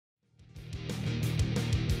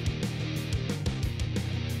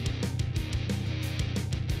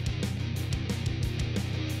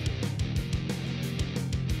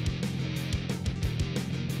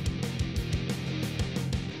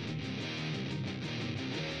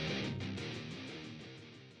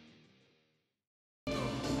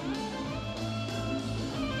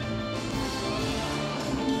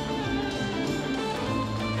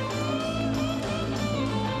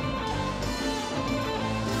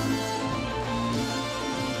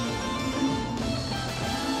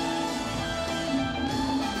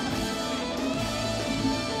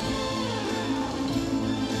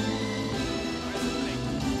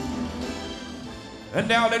And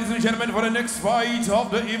now, ladies and gentlemen, for the next fight of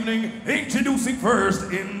the evening, introducing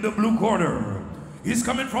first in the blue corner. He's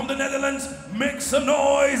coming from the Netherlands. Make some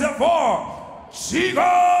noise for Chico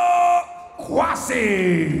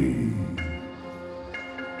Kwasi.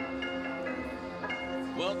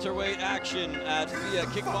 Welterweight action at FEA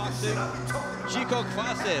kickboxing. Chico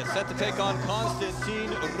Kwasi set to take on Constantin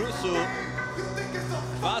Rusu.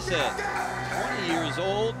 Kwasi, 20 years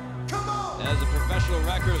old, has a professional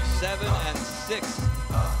record of 7-6,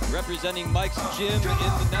 representing Mike's Gym in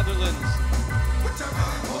the Netherlands.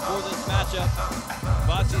 Before this matchup,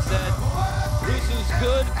 Kwasi said, Rusu's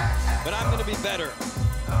good, but I'm going to be better.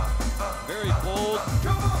 Very bold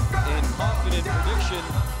and confident prediction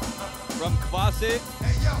from Kwasi,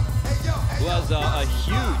 who has a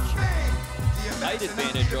huge height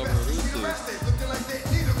advantage over Rusu.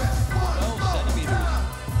 12 centimeters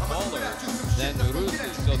taller than Rusu.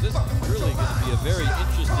 So this is really going to be a very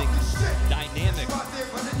interesting dynamic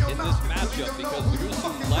in this matchup because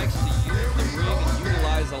Rusu likes to use the ring and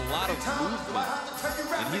utilize a lot of movement.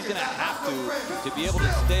 And he's going to have to be able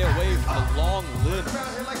to stay away from the long limbs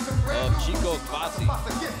of Chico Kwasi.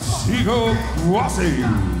 Chico Kwasi.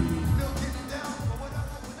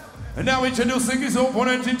 And now introducing his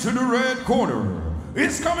opponent into the red corner.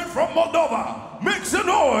 He's coming from Moldova. Make some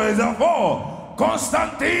noise for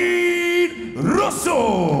Constantin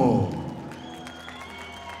Rusu.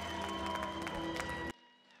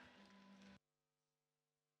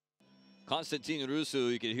 Constantin Rusu,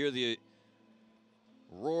 you can hear the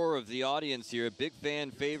roar of the audience here. Big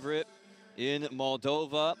fan favorite in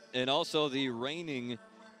Moldova, and also the reigning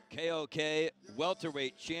KOK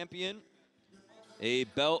welterweight champion. A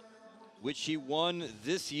belt which he won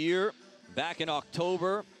this year, back in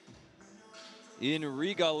October in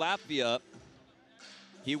Riga, Latvia.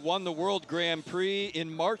 He won the World Grand Prix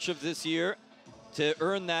in March of this year to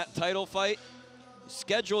earn that title fight.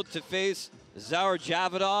 Scheduled to face Zaur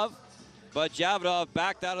Javidov, but Javidov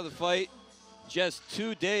backed out of the fight just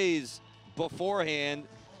 2 days beforehand,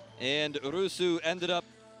 and Rusu ended up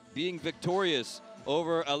being victorious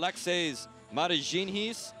over Alexeis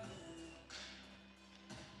Marizhinhis.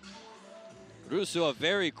 Rusu, a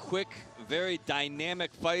very quick, very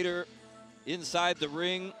dynamic fighter inside the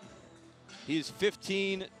ring. He's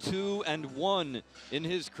 15-2-1 in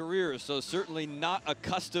his career, so certainly not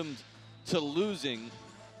accustomed to losing.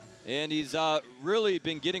 And he's really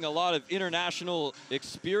been getting a lot of international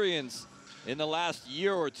experience in the last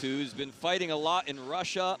year or two. He's been fighting a lot in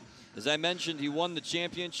Russia. As I mentioned, he won the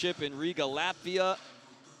championship in Riga, Latvia.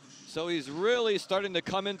 So he's really starting to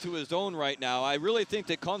come into his own right now. I really think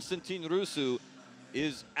that Constantin Rusu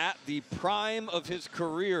is at the prime of his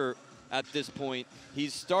career at this point.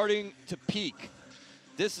 He's starting to peak.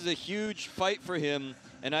 This is a huge fight for him,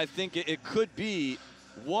 and I think it could be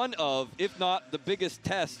one of, if not the biggest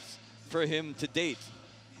tests for him to date.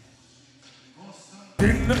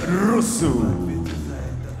 Rusu.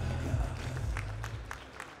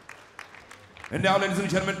 And now, ladies and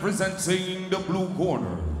gentlemen, presenting the blue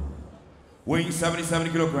corner. Weighing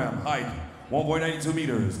 77 kilograms, height 1.92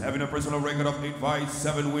 meters, having a personal record of 8 fights,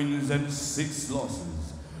 7 wins, and 6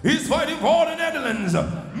 losses. He's fighting for the Netherlands.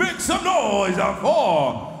 Make some noise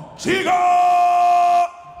for Chico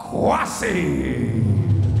Kwasi.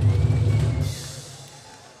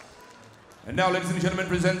 And now, ladies and gentlemen,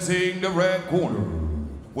 presenting the red corner.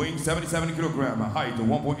 Weighing 77 kilograms, height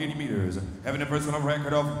 1.80 meters, having a personal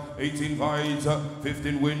record of 18 fights,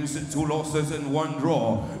 15 wins, 2 losses, and 1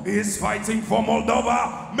 draw. Is fighting for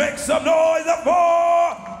Moldova. Make some noise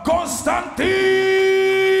for Constantin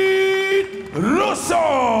Rusu.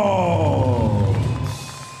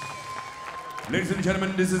 Ladies and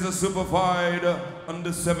gentlemen, this is a super fight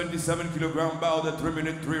under 77 kilogram bout, a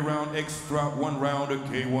 3-minute 3-round extra 1 round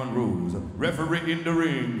K1 rules. Referee in the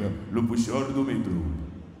ring, Lupușor Dumitru.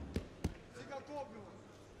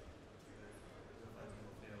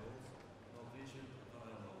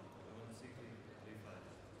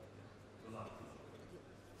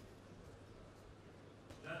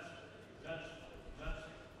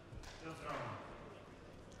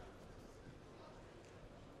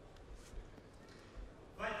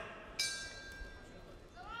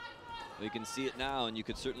 You can see it now, and you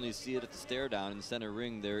could certainly see it at the stare down in the center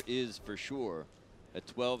ring. There is, for sure, a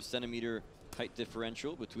 12-centimeter height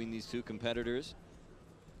differential between these two competitors.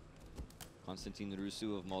 Constantin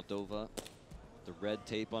Rusu of Moldova, the red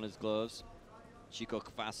tape on his gloves. Chico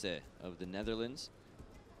Kwasi of the Netherlands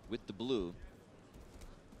with the blue.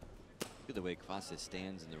 Look at the way Kwasi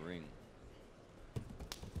stands in the ring.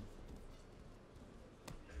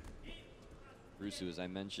 Rusu, as I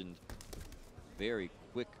mentioned, very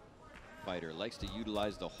quick fighter. Likes to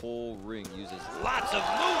utilize the whole ring, uses lots of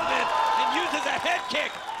movement, and uses a head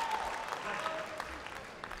kick.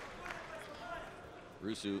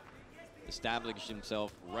 Rusu established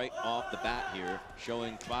himself right off the bat here,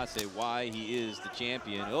 showing Kwasi why he is the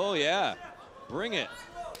champion. Oh yeah, bring it.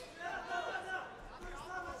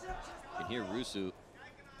 You can hear Rusu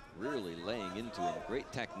really laying into him.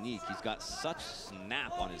 Great technique. He's got such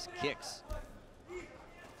snap on his kicks.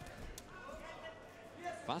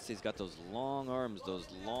 Kwasi's got those long arms, those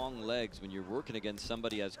long legs. When you're working against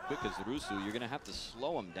somebody as quick as Rusu, you're gonna have to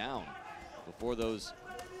slow him down before those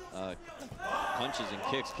punches and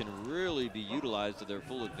kicks can really be utilized to their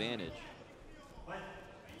full advantage.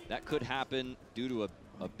 That could happen due to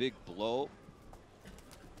a big blow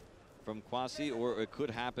from Kwasi, or it could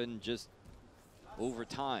happen just over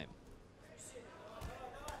time.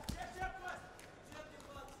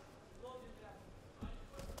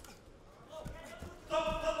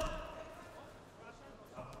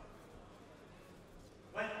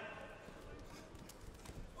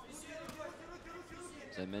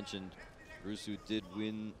 As I mentioned, Rusu did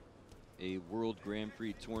win a World Grand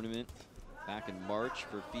Prix tournament back in March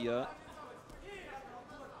for FEA.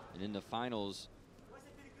 And in the finals,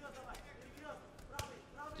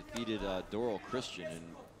 defeated Doral Christian in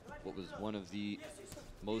what was one of the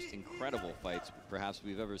most incredible fights perhaps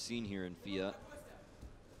we've ever seen here in FEA.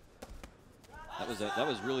 That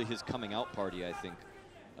was really his coming out party, I think,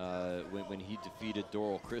 when he defeated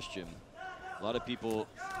Doral Christian. A lot of people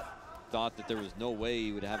thought that there was no way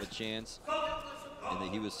he would have a chance, and that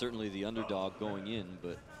he was certainly the underdog going in,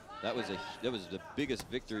 but that was the biggest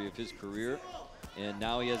victory of his career, and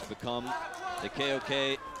now he has become the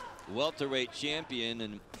KOK welterweight champion.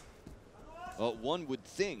 And one would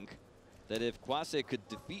think that if Kwasi could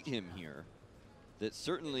defeat him here, that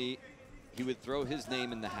certainly he would throw his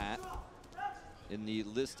name in the hat in the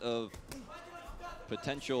list of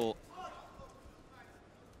potential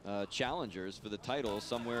challengers for the title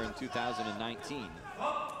somewhere in 2019.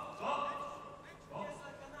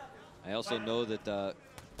 I also know that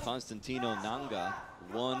Constantino Nanga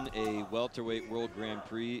won a welterweight World Grand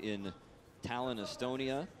Prix in Tallinn,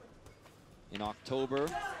 Estonia in October.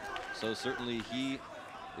 So certainly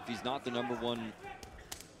if he's not the #1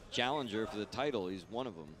 challenger for the title, he's one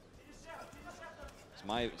of them.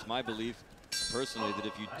 It's my belief personally that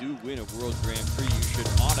if you do win a World Grand Prix, you should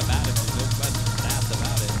automatically, no questions asked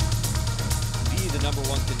about it, be the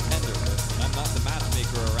 #1 contender. But I'm not the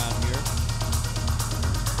matchmaker around here.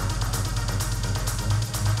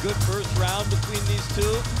 Good first round between these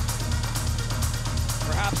two.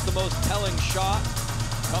 Perhaps the most telling shot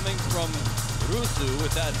coming from Rusu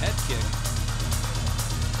with that head kick.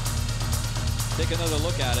 Take another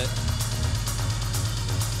look at it.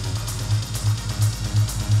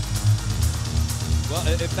 Well,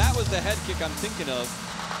 if that was the head kick I'm thinking of,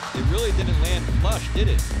 it really didn't land flush, did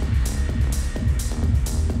it?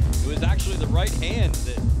 It was actually the right hand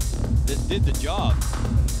that did the job.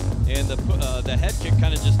 And the head kick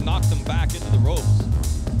kind of just knocked him back into the ropes.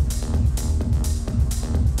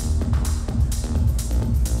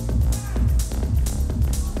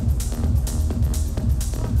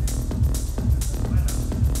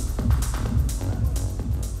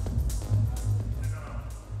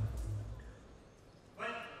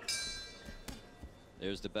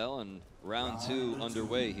 There's the bell, and round 2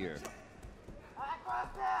 underway here.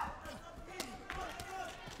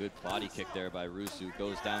 Good body kick there by Rusu.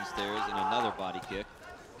 Goes downstairs and another body kick.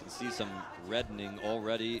 You can see some reddening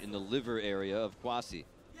already in the liver area of Kwasi.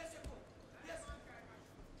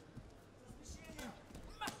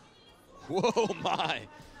 Whoa, my.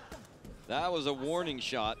 That was a warning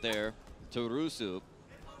shot there to Rusu.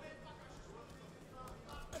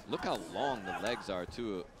 Look how long the legs are,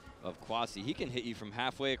 too, of Kwasi. He can hit you from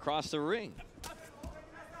halfway across the ring.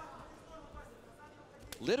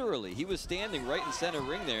 Literally, he was standing right in center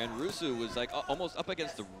ring there, and Rusu was like almost up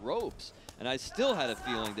against the ropes, and I still had a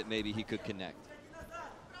feeling that maybe he could connect.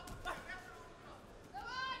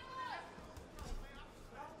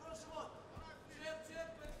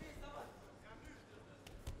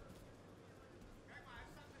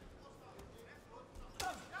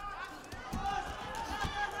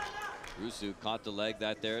 Rusu caught the leg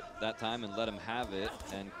that time and let him have it,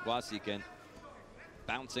 and Kwasi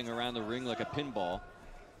bouncing around the ring like a pinball.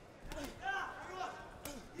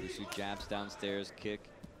 Rusu jabs downstairs, kick,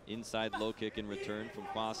 inside low kick in return from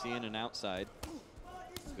Kwasi, and an outside.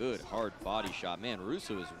 Good hard body shot. Man,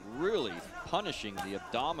 Rusu is really punishing the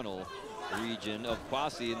abdominal region of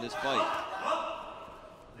Kwasi in this fight.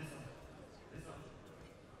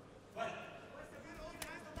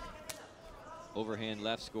 Overhand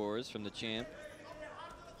left scores from the champ.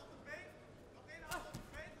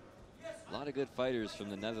 A lot of good fighters from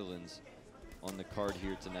the Netherlands on the card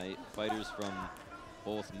here tonight. Fighters from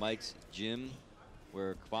both Mike's gym,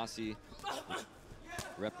 where Kwasi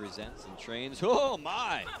represents and trains. Oh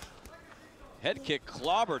my! Head kick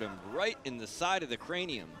clobbered him right in the side of the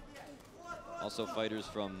cranium. Also fighters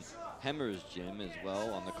from Hemmer's gym as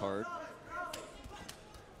well on the card.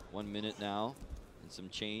 1 minute now and some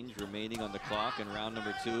change remaining on the clock in round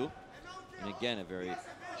number 2. And again, a very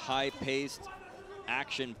high-paced,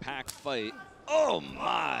 action-packed fight. Oh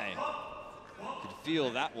my! Could feel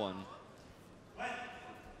that one. The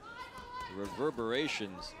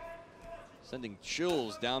reverberations sending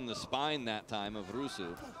chills down the spine that time of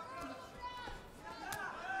Rusu.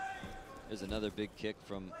 There's another big kick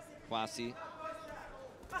from Kwasi.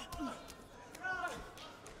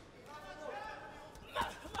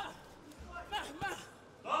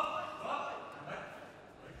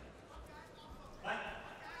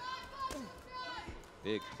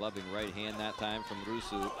 Big clubbing right hand that time from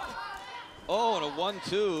Rusu. Oh, and a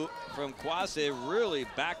 1-2 from Kwasi really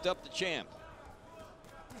backed up the champ.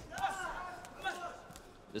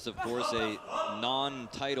 This, of course, a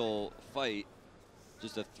non-title fight.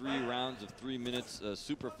 Just a 3 rounds of 3 minutes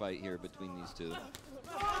super fight here between these two.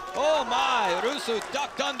 Oh my, Rusu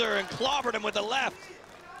ducked under and clobbered him with the left.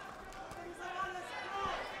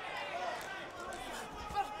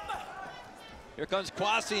 Here comes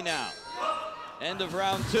Kwasi now. End of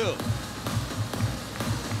round 2.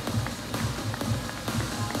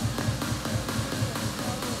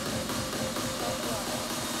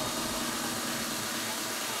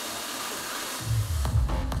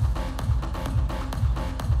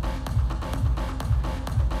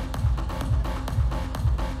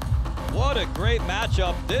 What a great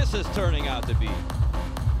matchup this is turning out to be.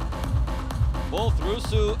 Both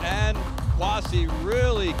Rusu and Kwasi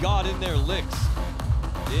really got in their licks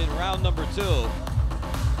in round number 2.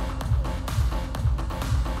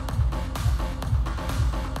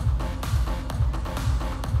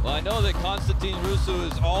 Well, I know that Constantin Rusu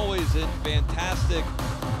is always in fantastic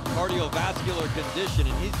cardiovascular condition,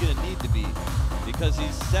 and he's going to need to be, because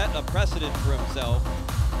he's set a precedent for himself.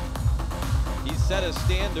 He's set a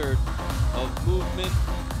standard of movement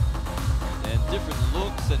and different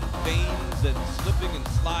looks and feigns and slipping and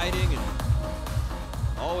sliding and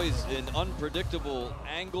always in unpredictable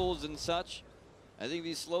angles and such. I think if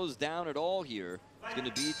he slows down at all here, it's going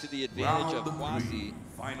to be to the advantage of Kwasi.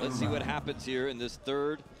 Let's see what happens here in this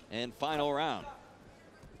 3rd and final round.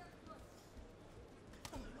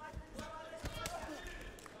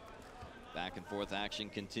 Back and forth action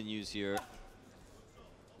continues here.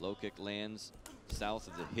 Low kick lands south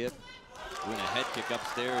of the hip. Doing a head kick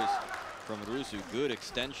upstairs from Rusu. Good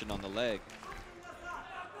extension on the leg.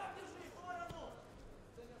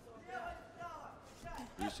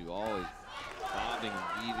 Rusu always bobbing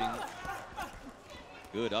and weaving.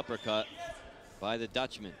 Good uppercut by the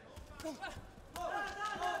Dutchman.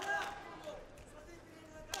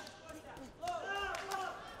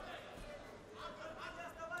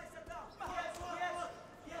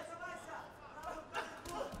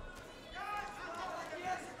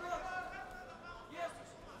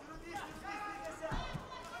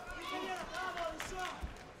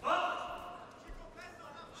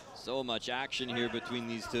 So much action here between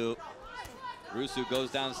these two. Rusu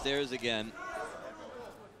goes downstairs again.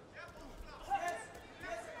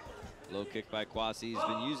 Low kick by Kwasi. He's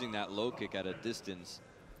been using that low kick at a distance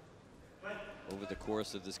over the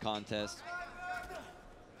course of this contest.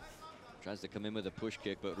 Tries to come in with a push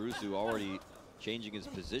kick, but Rusu already changing his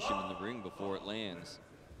position in the ring before it lands.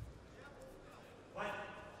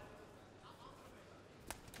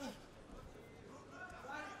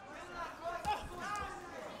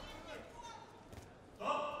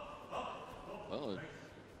 Well, a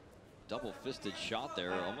double-fisted shot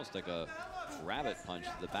there, almost like a rabbit punch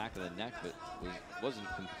to the back of the neck, but wasn't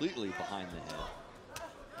completely behind the head.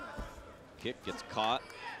 Kick gets caught.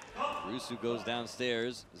 Rusu goes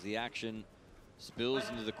downstairs as the action spills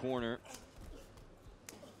into the corner.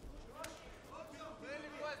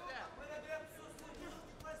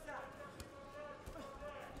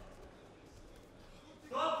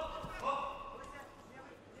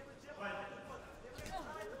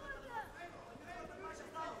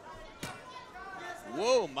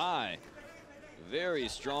 Whoa, my. Very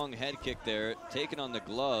strong head kick there, taken on the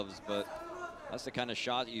gloves, but that's the kind of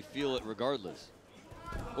shot that you feel it regardless.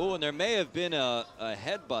 Oh, and there may have been a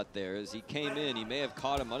headbutt there as he came in. He may have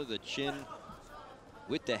caught him under the chin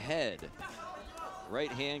with the head.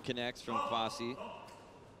 Right hand connects from Kwasi.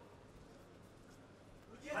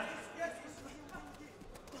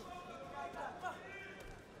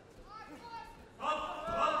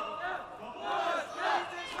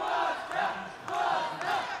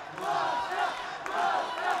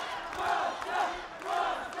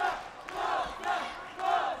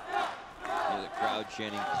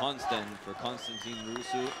 chanting Constantin for Constantin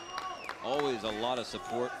Rusu. Always a lot of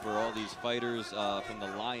support for all these fighters from the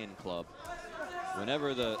Lion Club.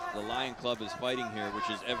 Whenever the Lion Club is fighting here, which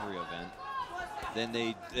is every event, then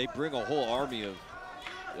they bring a whole army of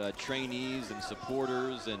trainees and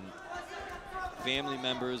supporters and family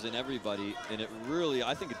members and everybody, and it really,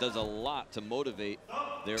 I think it does a lot to motivate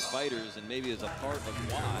their fighters, and maybe is a part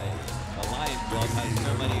of why the Lion Club has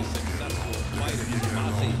so many successful fighters.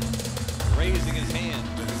 Kwasi raising his hand,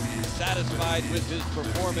 satisfied with his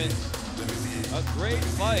performance. A great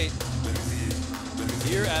fight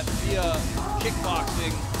here at FEA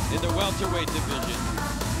Kickboxing in the welterweight division.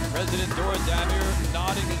 President Doran Damir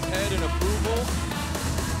nodding his head in approval.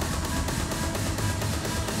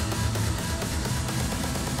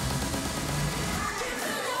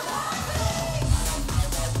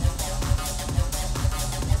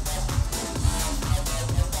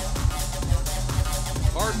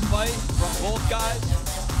 Hard fight from both guys.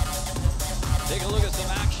 Take a look at some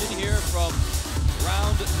action here from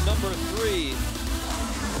round number 3.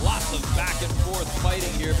 Lots of back and forth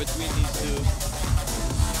fighting here between these two.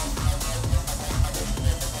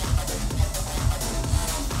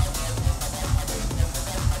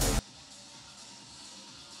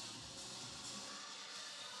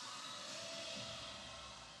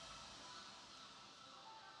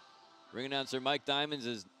 Ring announcer Mike Diamonds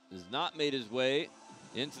has not made his way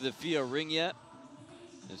into the FEA ring yet,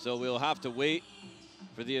 and so we'll have to wait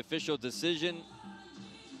for the official decision.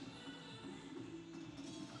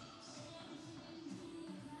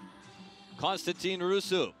 Constantin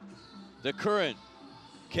Rusu, the current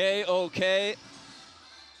KOK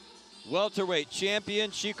welterweight champion.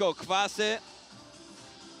 Chico Kwasi,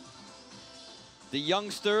 the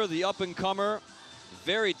youngster, the up-and-comer,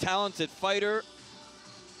 very talented fighter,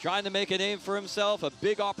 trying to make a name for himself. A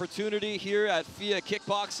big opportunity here at FEA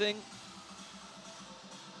Kickboxing.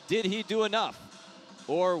 Did he do enough?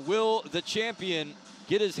 Or will the champion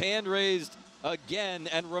get his hand raised again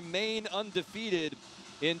and remain undefeated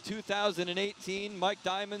in 2018? Mike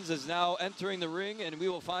Diamonds is now entering the ring, and we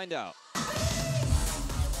will find out.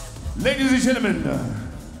 Ladies and gentlemen,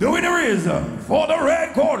 the winner is, for the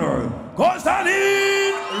red corner,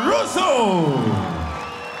 Constantin Rusu.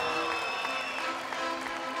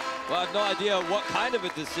 Well, I have no idea what kind of a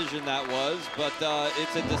decision that was, but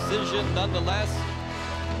it's a decision nonetheless.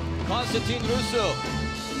 Constantin Rusu,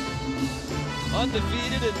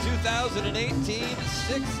 undefeated in 2018,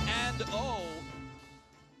 6-0.